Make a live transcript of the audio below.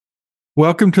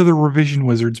Welcome to the Revision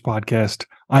Wizards podcast.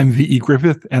 I'm V.E.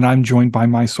 Griffith, and I'm joined by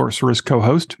my sorceress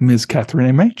co-host, Ms. Catherine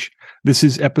M.H. This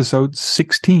is episode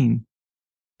 16.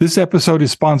 This episode is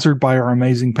sponsored by our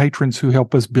amazing patrons who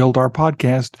help us build our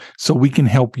podcast so we can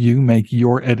help you make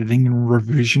your editing and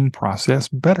revision process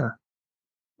better.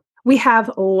 We have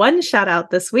one shout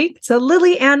out this week to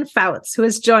Lily Ann Fouts, who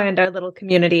has joined our little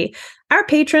community. Our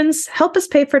patrons help us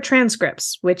pay for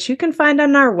transcripts, which you can find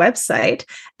on our website,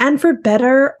 and for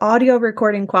better audio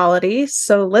recording quality,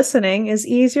 so listening is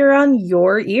easier on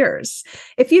your ears.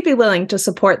 If you'd be willing to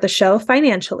support the show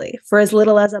financially for as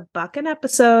little as $1 an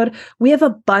episode, we have a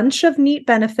bunch of neat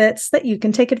benefits that you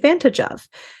can take advantage of,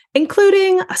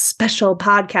 including a special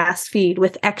podcast feed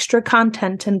with extra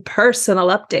content and personal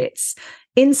updates,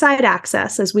 inside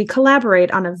access as we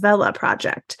collaborate on a Vela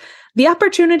project, the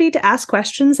opportunity to ask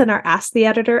questions in our Ask the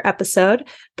Editor episode,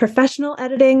 professional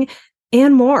editing,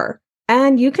 and more.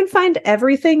 And you can find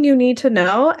everything you need to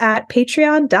know at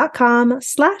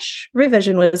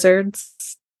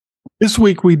patreon.com/revisionwizards. This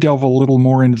week, we delve a little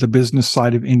more into the business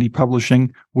side of indie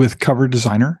publishing with cover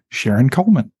designer Sharon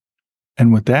Coleman.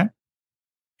 And with that,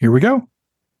 here we go.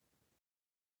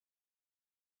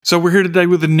 So we're here today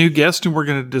with a new guest, and we're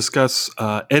going to discuss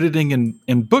editing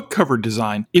and book cover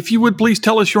design. If you would please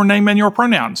tell us your name and your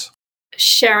pronouns.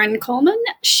 Sharon Coleman,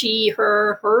 she,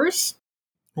 her, hers.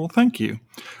 Well, thank you.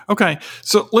 Okay,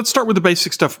 so let's start with the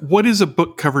basic stuff. What is a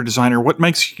book cover designer? What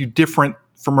makes you different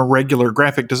from a regular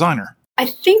graphic designer? I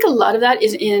think a lot of that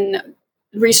is in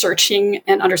researching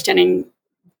and understanding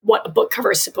what a book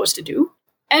cover is supposed to do.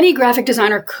 Any graphic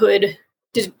designer could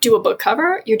do a book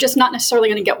cover. You're just not necessarily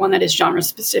going to get one that is genre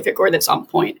specific or that's on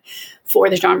point for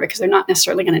the genre, because they're not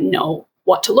necessarily going to know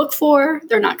what to look for.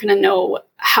 They're not going to know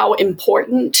how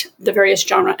important the various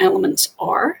genre elements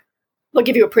are. They'll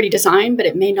give you a pretty design, but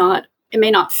it may not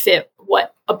fit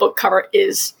what a book cover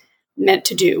is meant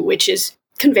to do, which is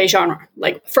convey genre.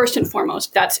 Like, first and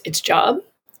foremost, that's its job.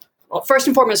 Well, first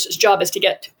and foremost, its job is to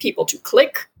get people to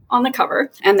click on the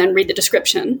cover and then read the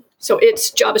description. So its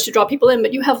job is to draw people in,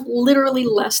 but you have literally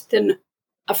less than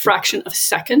a fraction of a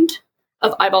second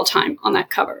of eyeball time on that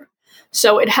cover.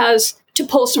 So it has to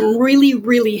pull some really,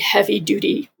 really heavy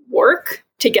duty work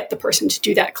to get the person to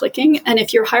do that clicking. And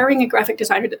if you're hiring a graphic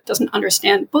designer that doesn't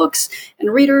understand books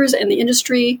and readers and the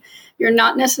industry, you're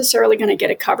not necessarily going to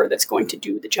get a cover that's going to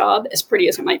do the job as pretty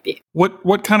as it might be.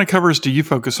 What kind of covers do you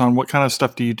focus on? What kind of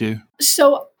stuff do you do?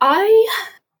 So I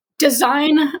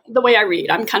design the way I read.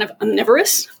 I'm kind of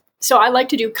omnivorous. So I like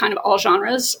to do kind of all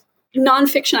genres.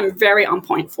 Nonfiction, I'm very on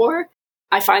point for.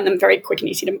 I find them very quick and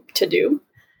easy to do.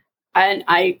 And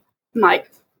my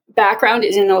background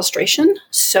is in illustration,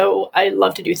 so I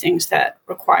love to do things that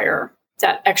require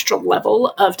that extra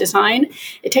level of design.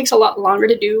 It takes a lot longer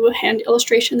to do hand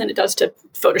illustration than it does to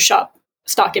Photoshop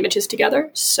stock images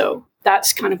together. So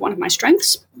that's kind of one of my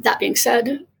strengths. That being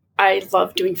said, I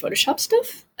love doing Photoshop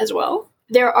stuff as well.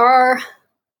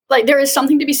 There is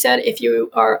something to be said if you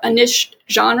are a niche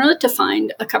genre to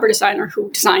find a cover designer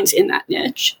who designs in that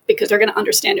niche, because they're going to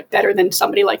understand it better than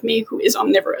somebody like me who is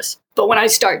omnivorous. But when I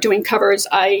start doing covers,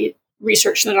 I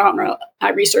research the genre. I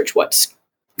research what's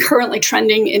currently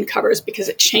trending in covers, because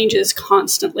it changes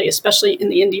constantly, especially in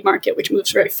the indie market, which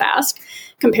moves very fast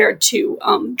compared to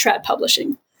trad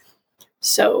publishing.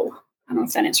 So I don't know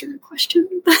if that answered your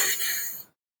question.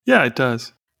 Yeah, it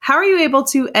does. How are you able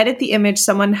to edit the image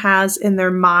someone has in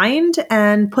their mind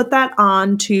and put that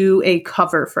onto a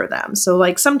cover for them? So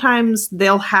like sometimes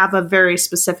they'll have a very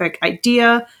specific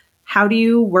idea. How do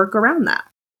you work around that?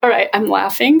 All right, I'm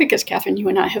laughing because Catherine, you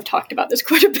and I have talked about this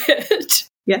quite a bit.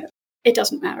 Yeah. It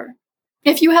doesn't matter.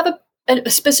 If you have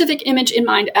a specific image in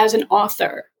mind as an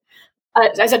author,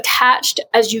 as attached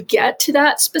as you get to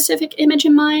that specific image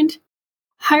in mind,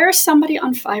 hire somebody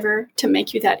on Fiverr to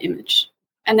make you that image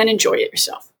and then enjoy it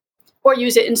yourself. Or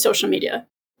use it in social media.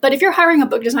 But if you're hiring a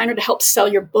book designer to help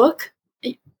sell your book,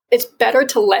 it's better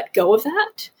to let go of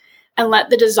that and let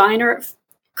the designer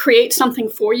create something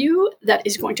for you that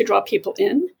is going to draw people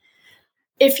in.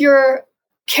 If your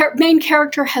main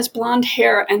character has blonde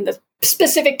hair and the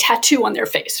specific tattoo on their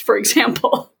face, for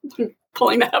example, I'm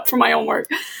pulling that up from my own work,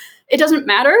 it doesn't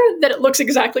matter that it looks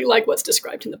exactly like what's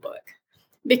described in the book,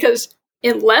 because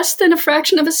in less than a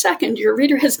fraction of a second, your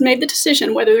reader has made the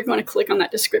decision whether they're going to click on that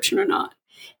description or not.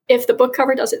 If the book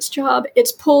cover does its job,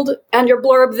 it's pulled, and your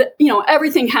blurb,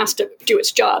 everything has to do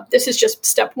its job. This is just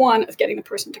step one of getting the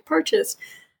person to purchase.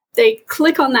 They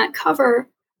click on that cover,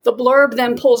 the blurb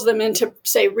then pulls them into,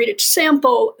 say, read a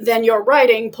sample, then your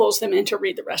writing pulls them in to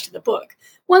read the rest of the book.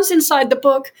 Once inside the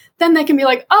book, then they can be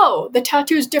like, oh, the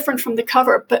tattoo is different from the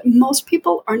cover, but most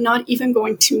people are not even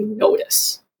going to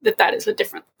notice that that is a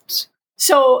difference.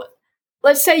 So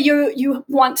let's say you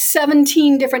want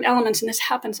 17 different elements, and this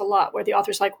happens a lot where the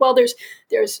author's like, well,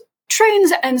 there's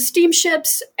trains and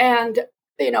steamships and,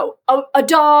 a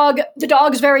dog. The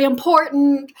dog's very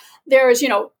important. There's,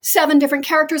 7 different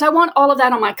characters. I want all of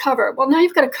that on my cover. Well, now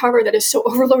you've got a cover that is so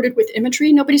overloaded with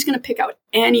imagery, nobody's going to pick out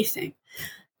anything.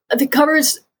 The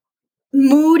cover's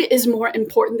mood is more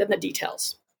important than the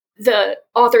details. The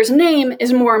author's name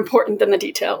is more important than the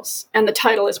details, and the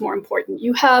title is more important.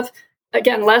 You have,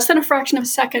 again, less than a fraction of a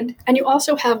second, and you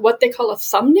also have what they call a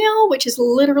thumbnail, which is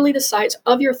literally the size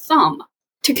of your thumb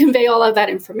to convey all of that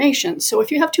information. So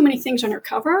if you have too many things on your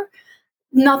cover,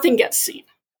 nothing gets seen.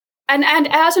 And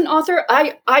as an author,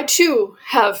 I too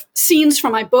have scenes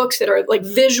from my books that are like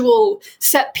visual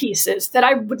set pieces that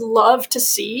I would love to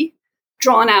see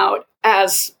drawn out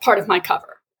as part of my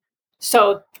cover.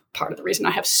 So part of the reason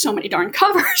I have so many darn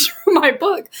covers for my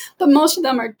book, but most of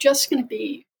them are just going to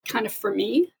be kind of for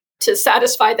me to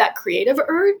satisfy that creative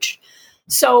urge.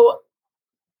 So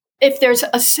if there's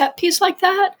a set piece like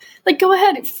that, like go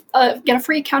ahead, get a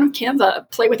free account of Canva,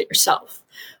 play with it yourself.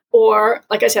 Or,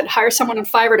 like I said, hire someone on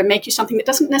Fiverr to make you something that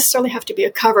doesn't necessarily have to be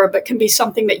a cover, but can be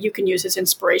something that you can use as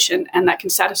inspiration and that can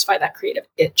satisfy that creative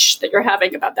itch that you're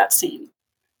having about that scene.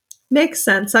 Makes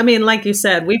sense. I mean, like you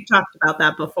said, we've talked about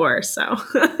that before, so.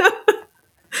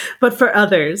 But for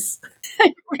others.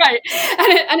 Right.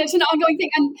 And it's an ongoing thing.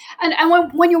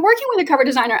 And when you're working with a cover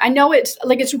designer, I know it's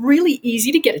really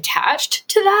easy to get attached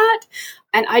to that.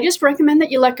 And I just recommend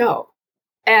that you let go.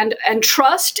 And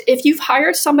trust, if you've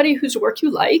hired somebody whose work you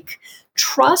like,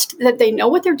 trust that they know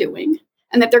what they're doing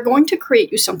and that they're going to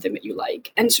create you something that you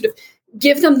like, and sort of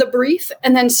give them the brief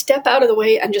and then step out of the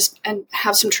way and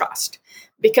have some trust.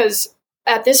 Because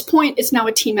at this point, it's now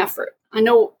a team effort. I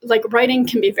know writing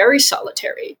can be very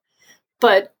solitary,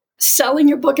 but selling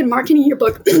your book and marketing your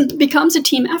book becomes a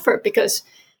team effort because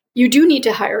you do need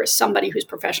to hire somebody who's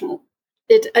professional.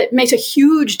 It makes a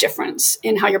huge difference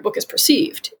in how your book is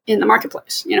perceived in the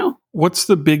marketplace, What's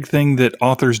the big thing that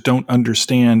authors don't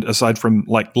understand aside from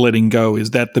letting go?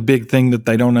 Is that the big thing that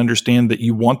they don't understand that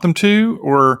you want them to,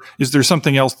 or is there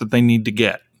something else that they need to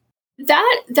get?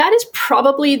 That is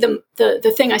probably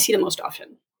the thing I see the most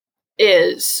often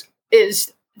is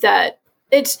that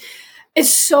it's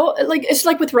so it's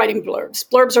like with writing blurbs.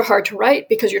 Blurbs are hard to write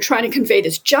because you're trying to convey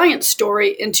this giant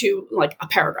story into a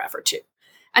paragraph or two.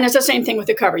 And it's the same thing with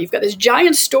the cover. You've got this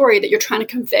giant story that you're trying to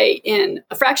convey in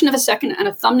a fraction of a second and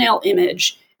a thumbnail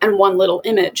image and one little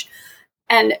image.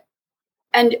 And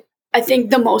I think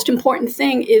the most important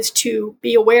thing is to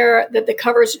be aware that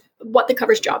what the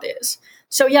cover's job is.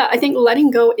 So yeah, I think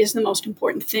letting go is the most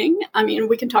important thing. I mean,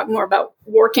 we can talk more about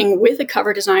working with a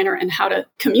cover designer and how to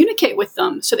communicate with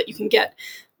them so that you can get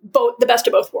the best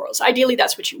of both worlds. Ideally,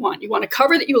 that's what you want. You want a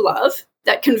cover that you love,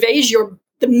 that conveys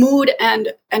the mood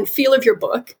and feel of your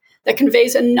book, that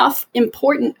conveys enough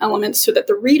important elements so that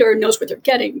the reader knows what they're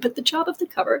getting. But the job of the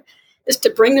cover is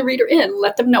to bring the reader in,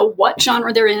 let them know what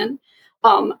genre they're in,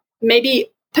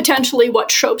 maybe potentially what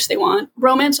tropes they want.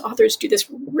 Romance authors do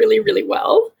this really, really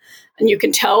well. And you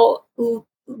can tell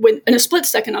in a split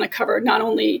second on a cover, not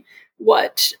only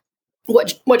what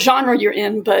genre you're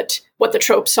in, but what the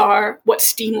tropes are, what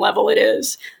steam level it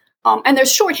is. And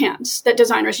there's shorthands that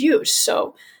designers use.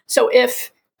 So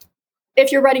if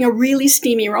you're writing a really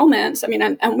steamy romance, I mean,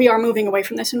 and we are moving away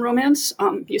from this in romance.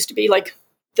 It used to be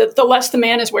the less the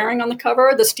man is wearing on the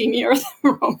cover, the steamier the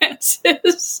romance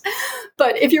is.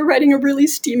 But if you're writing a really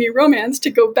steamy romance, to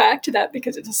go back to that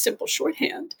because it's a simple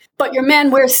shorthand, but your man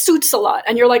wears suits a lot,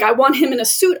 and you're like, I want him in a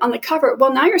suit on the cover.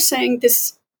 Well, now you're saying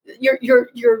this, you're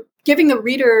giving the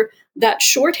reader that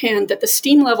shorthand that the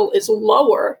steam level is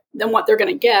lower than what they're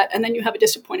going to get, and then you have a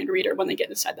disappointed reader when they get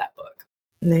inside that book.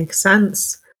 Makes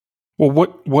sense. Well,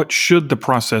 what should the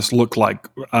process look like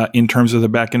in terms of the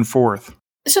back and forth?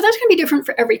 So that's going to be different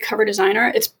for every cover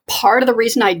designer. It's part of the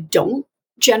reason I don't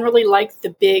generally like the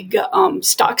big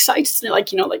stock sites,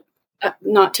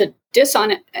 not to diss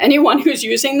on anyone who's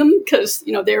using them, because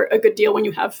they're a good deal when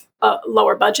you have a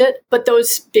lower budget. But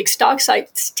those big stock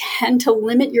sites tend to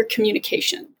limit your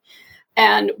communication.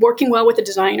 And working well with a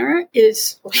designer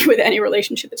is, like with any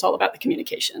relationship, it's all about the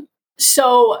communication.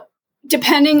 So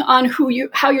depending on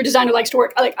how your designer likes to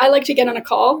work, I like to get on a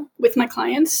call with my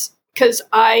clients because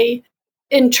I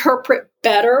interpret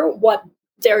better what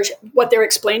they're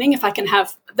explaining if I can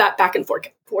have that back and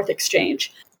forth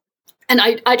exchange. And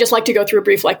I just like to go through a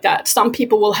brief like that. Some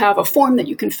people will have a form that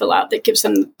you can fill out that gives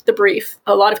them the brief.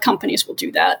 A lot of companies will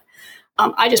do that.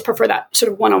 I just prefer that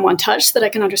sort of one-on-one touch so that I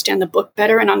can understand the book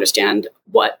better and understand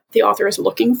what the author is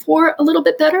looking for a little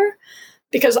bit better,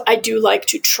 because I do like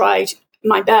to try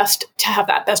my best to have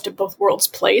that best of both worlds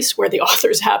place where the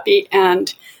author's happy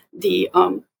and the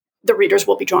readers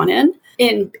will be drawn in.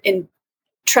 In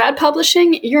trad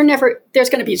publishing, there's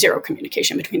going to be zero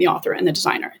communication between the author and the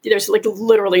designer. There's like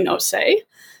literally no say.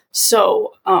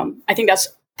 So I think that's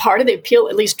part of the appeal,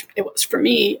 at least it was for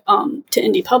me, to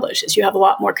indie publish, is you have a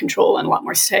lot more control and a lot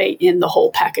more say in the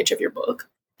whole package of your book.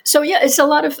 So yeah, it's a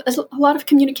lot of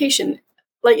communication.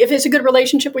 Like if it's a good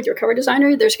relationship with your cover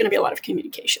designer, there's going to be a lot of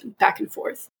communication back and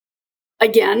forth.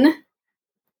 Again,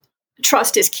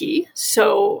 trust is key.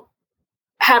 So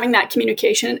having that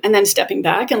communication and then stepping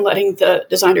back and letting the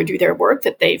designer do their work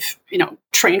that they've,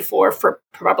 trained for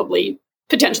probably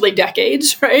potentially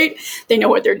decades, right? They know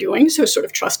what they're doing. So sort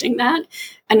of trusting that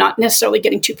and not necessarily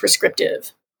getting too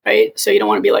prescriptive, right? So you don't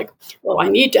want to be like, well, I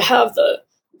need to have the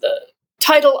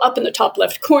title up in the top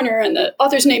left corner and the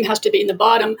author's name has to be in the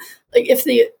bottom. Like if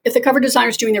the cover designer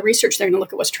is doing their research, they're going to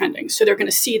look at what's trending. So they're going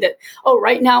to see that,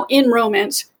 right now in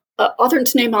romance,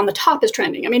 author's name on the top is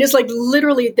trending. I mean, it's like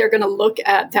literally they're going to look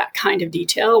at that kind of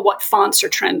detail, what fonts are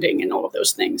trending and all of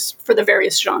those things for the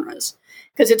various genres.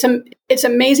 Because it's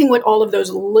amazing what all of those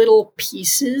little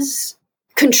pieces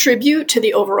contribute to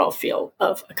the overall feel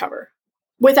of a cover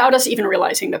without us even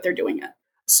realizing that they're doing it.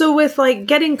 So with like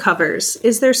getting covers,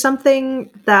 is there something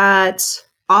that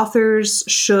authors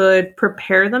should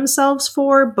prepare themselves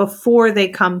for before they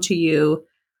come to you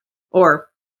or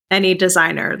any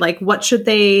designer? Like what should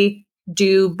they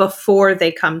do before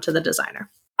they come to the designer?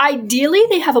 Ideally,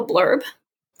 they have a blurb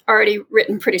already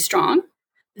written pretty strong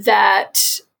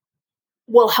that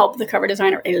will help the cover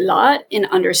designer a lot in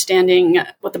understanding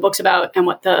what the book's about and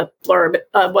what the blurb,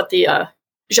 what the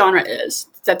genre is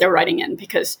that they're writing in.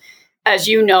 Because as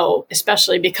you know,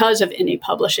 especially because of indie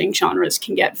publishing, genres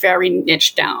can get very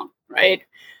niched down, right?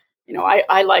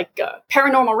 I like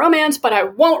paranormal romance, but I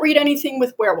won't read anything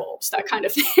with werewolves, that kind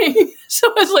of thing.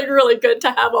 So it's like really good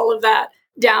to have all of that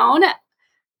down.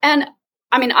 And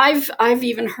I mean, I've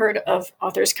even heard of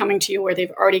authors coming to you where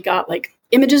they've already got like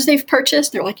images they've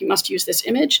purchased. They're like, you must use this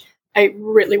image. I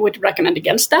really would recommend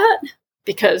against that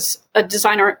because a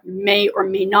designer may or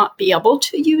may not be able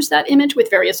to use that image with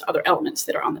various other elements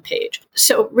that are on the page.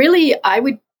 So really, I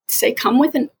would say come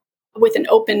with an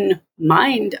open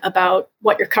mind about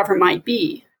what your cover might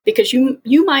be, because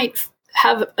you might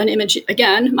have an image,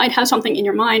 again, might have something in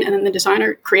your mind, and then the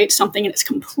designer creates something and it's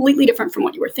completely different from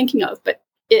what you were thinking of, but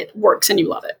it works and you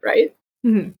love it, right?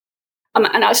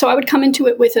 Mm-hmm. So I would come into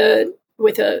it with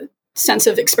a sense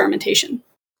of experimentation.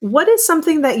 What is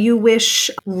something that you wish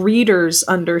readers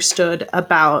understood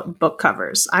about book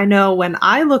covers? I know when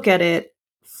I look at it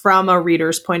from a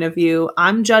reader's point of view,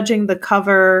 I'm judging the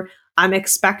cover. I'm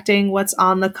expecting what's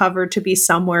on the cover to be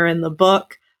somewhere in the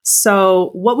book.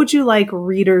 So what would you like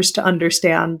readers to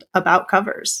understand about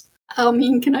covers? How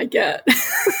mean can I get?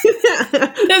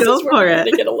 Go for it.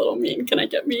 To get a little mean. Can I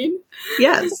get mean?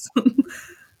 Yes.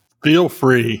 Feel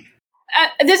free.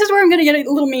 This is where I'm going to get a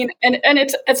little mean, and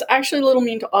it's actually a little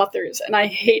mean to authors, and I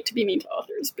hate to be mean to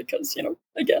authors because,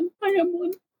 again, I am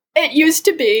one. It used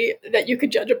to be that you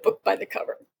could judge a book by the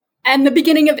cover. And the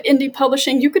beginning of indie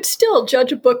publishing, you could still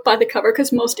judge a book by the cover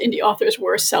because most indie authors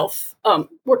were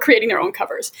were creating their own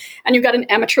covers. And you got an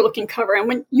amateur-looking cover, and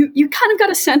when you kind of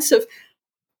got a sense of,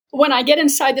 when I get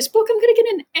inside this book, I'm going to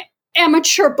get an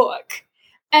amateur book.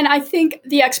 And I think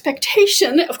the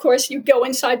expectation, of course, you go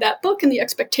inside that book and the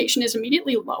expectation is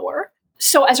immediately lower.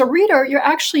 So as a reader, you're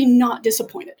actually not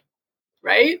disappointed,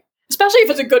 right? Especially if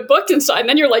it's a good book inside, and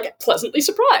then you're like pleasantly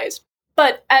surprised.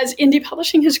 But as indie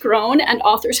publishing has grown and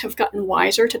authors have gotten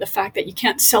wiser to the fact that you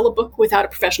can't sell a book without a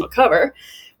professional cover,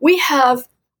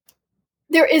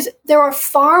 there are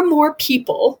far more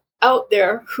people out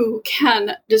there who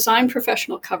can design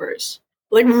professional covers,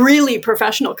 like really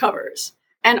professional covers,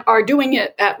 and are doing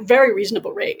it at very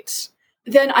reasonable rates,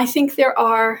 then I think there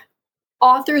are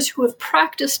authors who have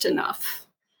practiced enough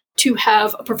to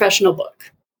have a professional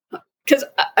book. Because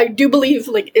I do believe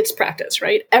it's practice,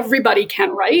 right? Everybody can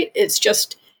write. It's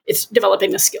developing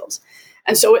the skills.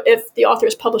 And so if the author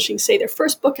is publishing, say, their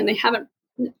first book and they haven't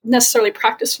necessarily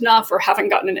practiced enough or haven't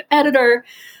gotten an editor,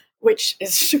 which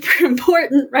is super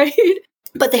important, right?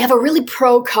 But they have a really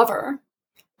pro cover.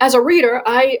 As a reader,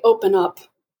 I open up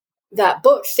that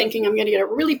book thinking I'm going to get a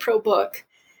really pro book,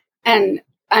 and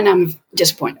I'm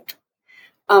disappointed.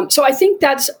 So I think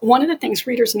that's one of the things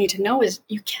readers need to know is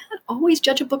you can't always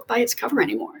judge a book by its cover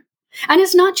anymore. And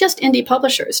it's not just indie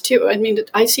publishers, too. I mean,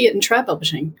 I see it in trad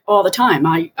publishing all the time.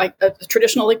 A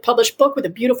traditional published book with a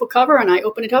beautiful cover, and I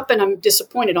open it up and I'm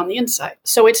disappointed on the inside.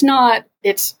 So it's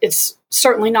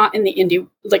certainly not in the indie,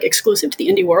 exclusive to the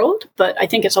indie world, but I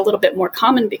think it's a little bit more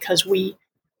common because we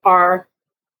are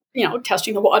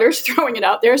testing the waters, throwing it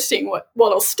out there, seeing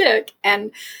what'll stick.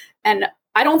 And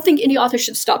I don't think indie authors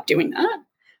should stop doing that.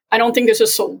 I don't think there's a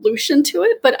solution to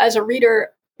it, but as a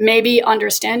reader, maybe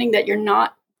understanding that you're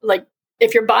not like,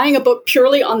 if you're buying a book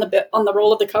purely on the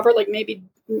roll of the cover, like maybe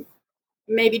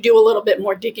do a little bit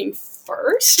more digging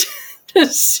first to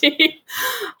see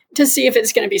if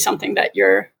it's going to be something that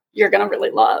you're going to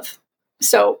really love.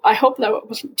 So I hope that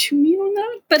wasn't too mean on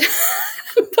that,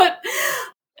 but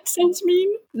it sounds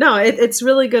mean. No, it's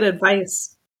really good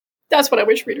advice. That's what I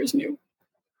wish readers knew.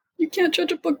 You can't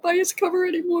judge a book by its cover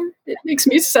anymore. It makes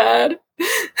me sad.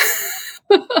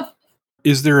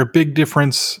 Is there a big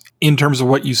difference in terms of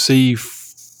what you see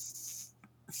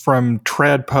from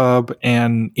trad pub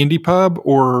and indie pub,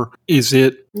 or is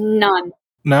it none?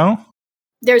 No,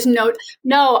 there's no.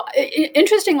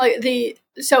 Interestingly,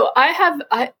 so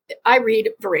I read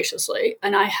voraciously,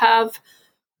 and I have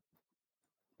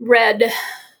read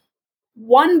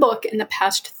one book in the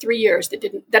past 3 years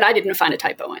that I didn't find a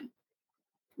typo in.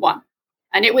 One,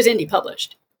 and it was indie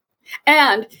published,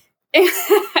 and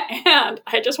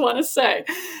I just want to say,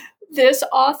 this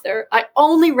author, I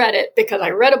only read it because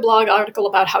I read a blog article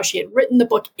about how she had written the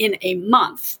book in a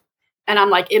month, and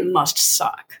I'm like, it must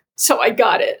suck. So I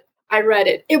got it. I read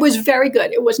it. It was very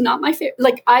good. It was not my favorite.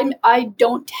 Like, I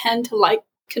don't tend to like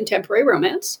contemporary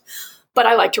romance, but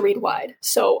I like to read wide.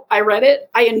 So I read it.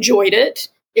 I enjoyed it.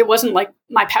 It wasn't like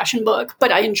my passion book, but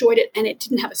I enjoyed it, and it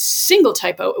didn't have a single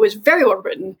typo. It was very well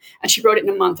written, and she wrote it in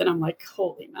a month, and I'm like,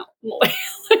 holy moly,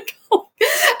 like,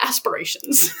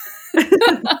 aspirations.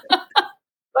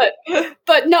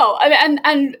 but no,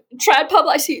 and trad pub,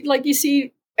 I see, like, you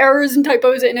see errors and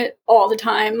typos in it all the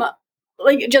time.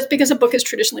 Like, just because a book is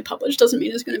traditionally published doesn't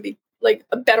mean it's going to be like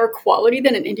a better quality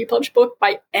than an indie published book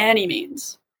by any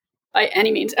means.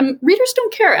 And readers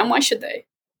don't care, and why should they?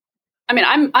 I mean,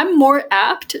 I'm more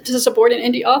apt to support an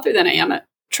indie author than I am a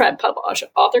trad pub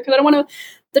author, because I don't want to.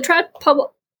 The trad pub,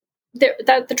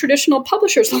 the traditional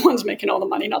publishers are the ones making all the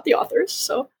money, not the authors.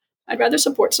 So I'd rather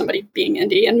support somebody being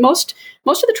indie. And most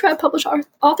of the trad published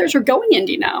authors are going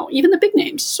indie now, even the big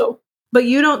names. So, but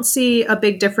you don't see a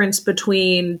big difference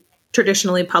between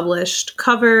traditionally published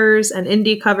covers and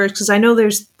indie covers, because I know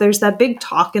there's that big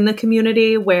talk in the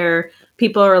community where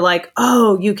people are like,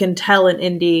 oh, you can tell an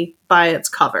indie by its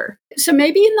cover. So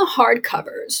maybe in the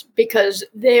hardcovers, because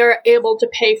they're able to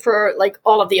pay for like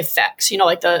all of the effects,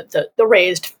 like the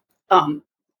raised, the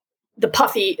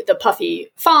puffy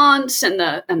fonts and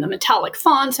the metallic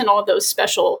fonts and all of those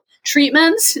special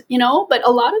treatments, but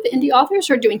a lot of indie authors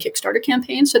are doing Kickstarter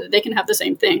campaigns so that they can have the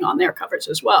same thing on their covers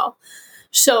as well.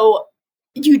 So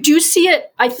you do see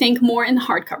it, I think, more in the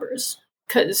hardcovers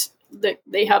because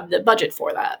they have the budget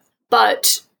for that.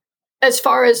 But as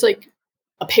far as like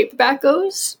a paperback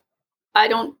goes,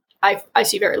 I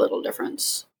see very little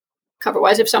difference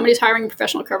cover-wise. If somebody's hiring a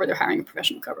professional cover, they're hiring a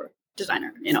professional cover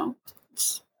designer,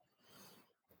 it's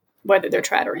whether they're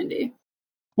trad or indie.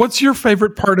 What's your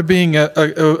favorite part of being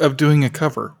of doing a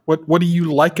cover? What do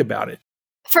you like about it?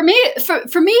 For me,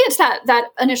 it's that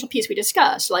initial piece we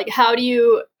discussed. Like, how do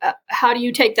you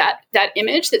take that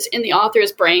image that's in the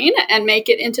author's brain and make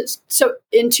it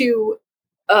into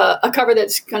a cover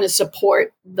that's going to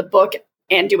support the book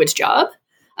and do its job?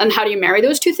 And how do you marry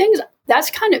those two things? That's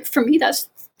kind of, for me, that's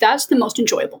the most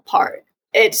enjoyable part.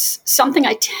 It's something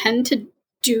I tend to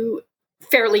do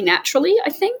fairly naturally,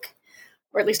 I think,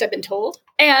 or at least I've been told.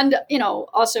 And,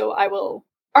 also I will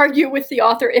argue with the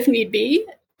author if need be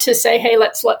to say, hey,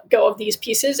 let's let go of these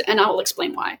pieces, and I will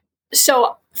explain why.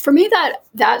 So for me,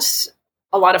 that's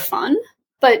a lot of fun.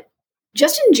 But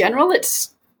just in general,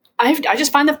 I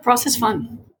just find the process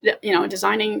fun.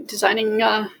 Designing.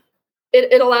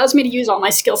 It allows me to use all my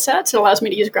skill sets. It allows me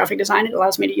to use graphic design. It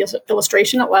allows me to use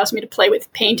illustration. It allows me to play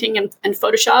with painting and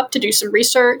Photoshop, to do some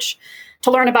research, to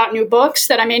learn about new books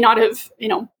that I may not have,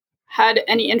 had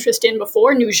any interest in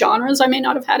before, new genres I may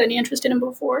not have had any interest in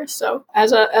before. So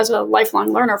as a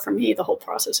lifelong learner, for me, the whole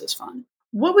process is fun.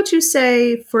 What would you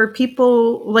say for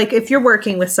people, like if you're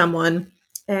working with someone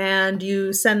and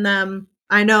you send them,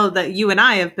 I know that you and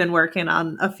I have been working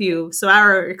on a few, so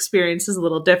our experience is a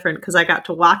little different because I got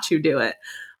to watch you do it.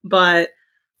 But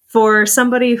for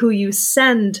somebody who you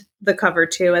send the cover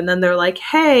to and then they're like,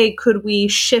 hey, could we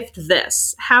shift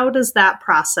this? How does that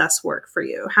process work for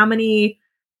you? How many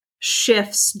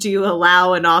shifts do you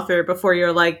allow an author before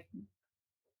you're like,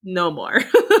 no more?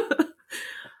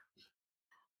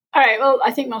 All right. Well,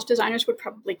 I think most designers would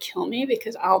probably kill me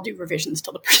because I'll do revisions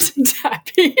till the person's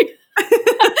happy.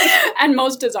 And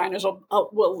most designers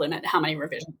will limit how many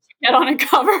revisions you get on a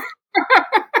cover.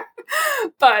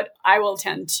 But I will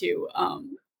tend to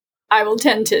I will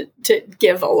tend to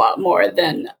give a lot more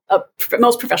than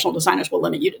most professional designers will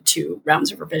limit you to 2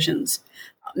 rounds of revisions,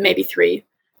 maybe 3,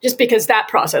 just because that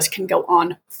process can go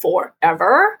on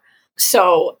forever.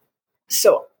 So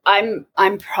I'm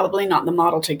probably not the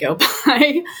model to go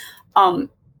by.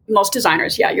 Most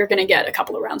designers, you're going to get a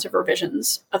couple of rounds of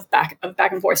revisions of back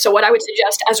and forth. So what I would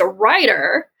suggest as a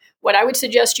writer, what I would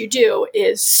suggest you do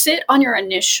is sit on your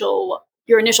initial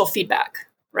feedback,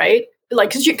 right?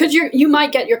 Like, because you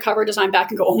might get your cover design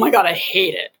back and go, oh my God, I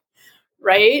hate it,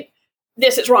 right?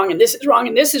 This is wrong, and this is wrong,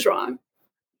 and this is wrong.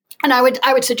 And I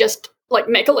would suggest, like,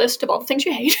 make a list of all the things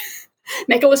you hate,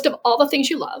 make a list of all the things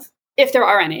you love, if there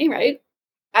are any, right?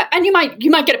 And you might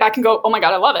get it back and go, oh my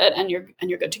God, I love it, and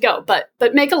you're good to go. But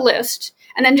make a list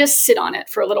and then just sit on it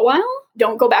for a little while.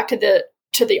 Don't go back to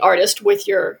the artist with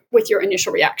your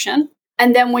initial reaction.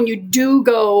 And then when you do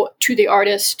go to the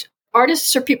artists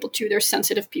are people too. They're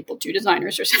sensitive people too.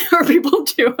 Designers are people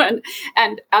too.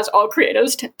 And as all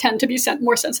creatives tend to be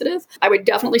more sensitive, I would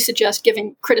definitely suggest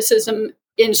giving criticism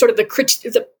in sort of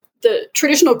the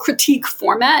traditional critique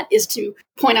format is to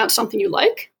point out something you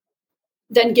like,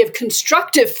 then give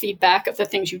constructive feedback of the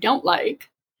things you don't like,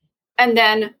 and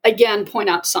then again point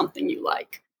out something you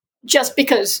like. Just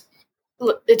because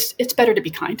it's better to be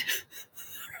kind.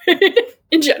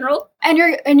 In general. And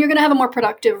you're going to have a more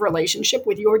productive relationship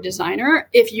with your designer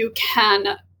if you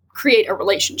can create a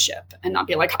relationship and not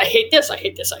be like, I hate this, I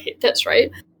hate this, I hate this,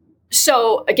 right?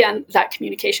 So again, that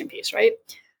communication piece, right?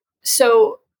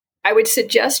 So I would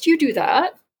suggest you do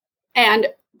that. And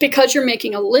because you're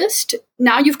making a list,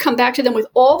 now you've come back to them with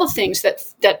all the things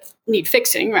that need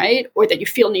fixing, right? Or that you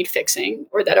feel need fixing,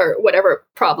 or that are whatever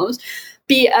problems.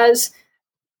 Be as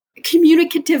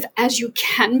communicative as you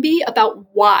can be about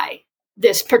why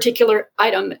this particular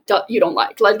item you don't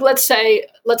like. Let's say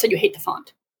you hate the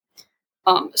font.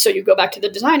 So you go back to the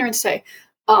designer and say,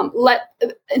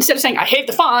 instead of saying I hate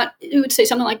the font, you would say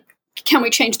something like, can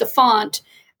we change the font?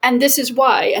 And this is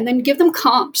why. And then give them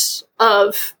comps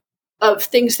of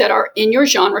things that are in your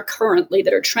genre currently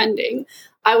that are trending.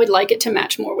 I would like it to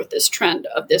match more with this trend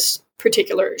of this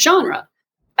particular genre.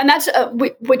 And that's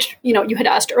which, you had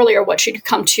asked earlier, what should you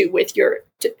come to with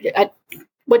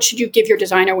what should you give your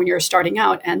designer when you're starting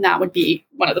out? And that would be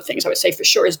one of the things I would say for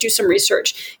sure is do some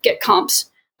research, get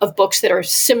comps of books that are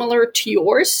similar to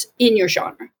yours in your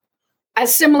genre,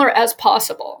 as similar as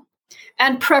possible,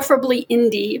 and preferably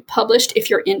indie published if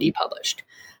you're indie published.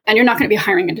 And you're not going to be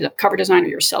hiring a cover designer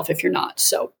yourself if you're not.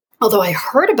 So, although I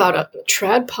heard about a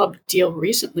TradPub deal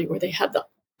recently where they had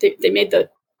they made the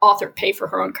author pay for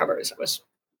her own covers. It was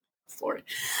floored.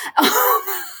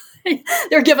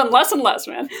 They're given less and less,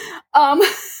 man.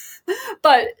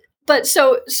 But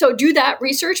so do that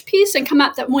research piece and come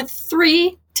at them with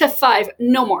 3 to 5,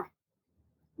 no more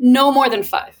than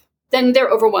 5. Then they're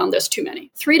overwhelmed. There's too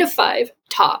many. 3 to 5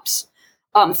 tops.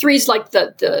 3 is like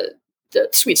the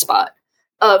sweet spot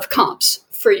of comps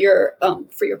for your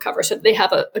cover, so they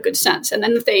have a good sense. And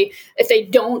then if they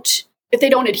don't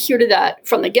adhere to that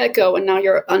from the get-go, and now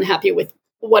you're unhappy with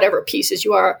whatever pieces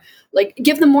you are, like,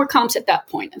 give them more comps at that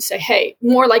point and say, hey,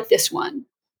 more like this one,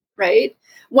 right?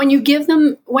 When you give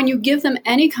them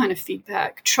any kind of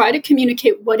feedback, try to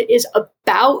communicate what it is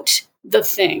about the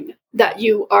thing that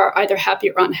you are either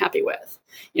happy or unhappy with.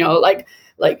 Like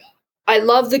I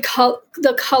love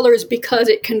the colors because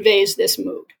it conveys this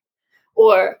mood,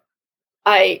 or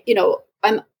I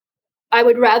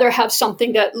would rather have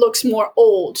something that looks more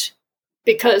old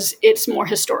because it's more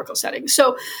historical setting.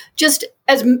 So just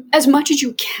as much as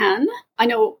you can. I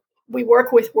know we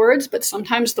work with words, but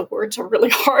sometimes the words are really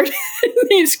hard in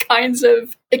these kinds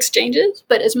of exchanges.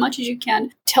 But as much as you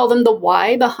can, tell them the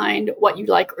why behind what you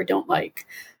like or don't like.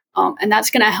 And that's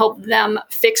going to help them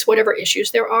fix whatever issues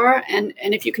there are. And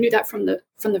if you can do that from the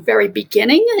very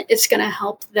beginning, it's going to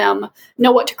help them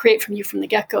know what to create from you from the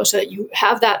get-go, so that you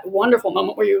have that wonderful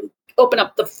moment where you open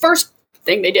up the first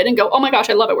thing they did and go, oh my gosh,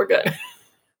 I love it, we're good.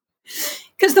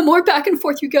 Because the more back and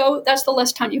forth you go, that's the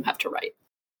less time you have to write.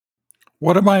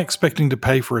 What am I expecting to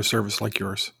pay for a service like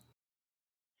yours?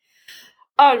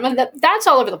 That's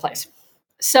all over the place.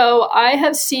 So I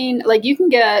have seen, like, you can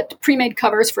get pre-made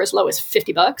covers for as low as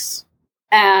 $50.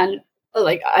 And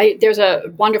there's a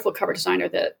wonderful cover designer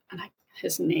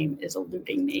his name is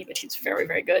eluding me, but he's very,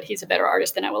 very good. He's a better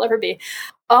artist than I will ever be.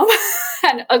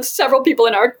 And several people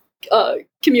in our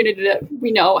community that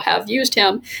we know have used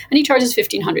him, and he charges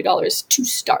 $1,500 to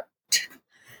start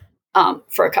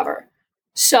for a cover.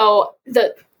 So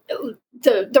the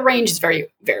range is very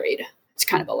varied. It's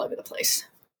kind of all over the place.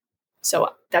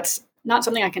 So that's not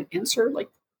something I can answer like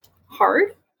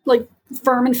hard, like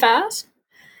firm and fast.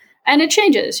 And it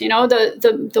changes,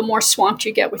 the more swamped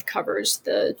you get with covers,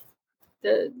 the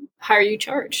higher you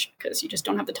charge, because you just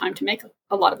don't have the time to make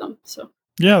a lot of them. So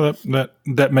yeah,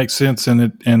 that makes sense,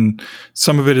 and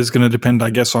some of it is going to depend, I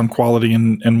guess, on quality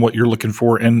and what you're looking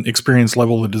for, and experience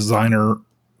level of designer,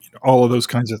 all of those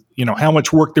kinds of, how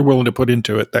much work they're willing to put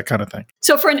into it, that kind of thing.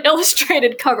 So for an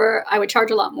illustrated cover, I would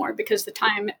charge a lot more, because the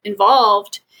time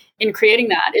involved in creating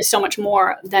that is so much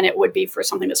more than it would be for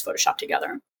something that's photoshopped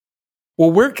together. Well,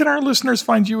 where can our listeners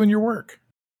find you and your work?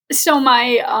 So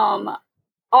my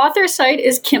author site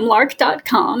is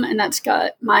kimlark.com, and that's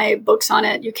got my books on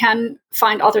it. You can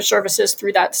find author services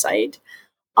through that site.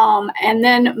 And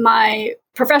then my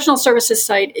professional services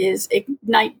site is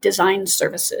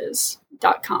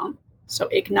ignitedesignservices.com. So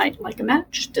ignite like a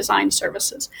match, design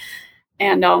services.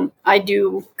 And I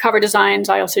do cover designs.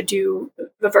 I also do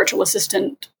the virtual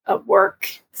assistant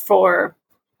work for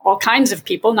all kinds of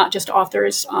people, not just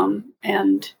authors,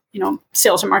 and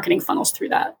sales and marketing funnels through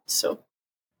that. So,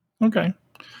 okay,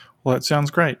 well, that sounds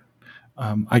great.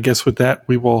 I guess with that,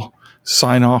 we will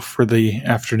sign off for the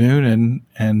afternoon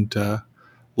and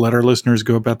let our listeners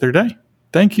go about their day.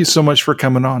 Thank you so much for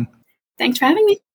coming on. Thanks for having me.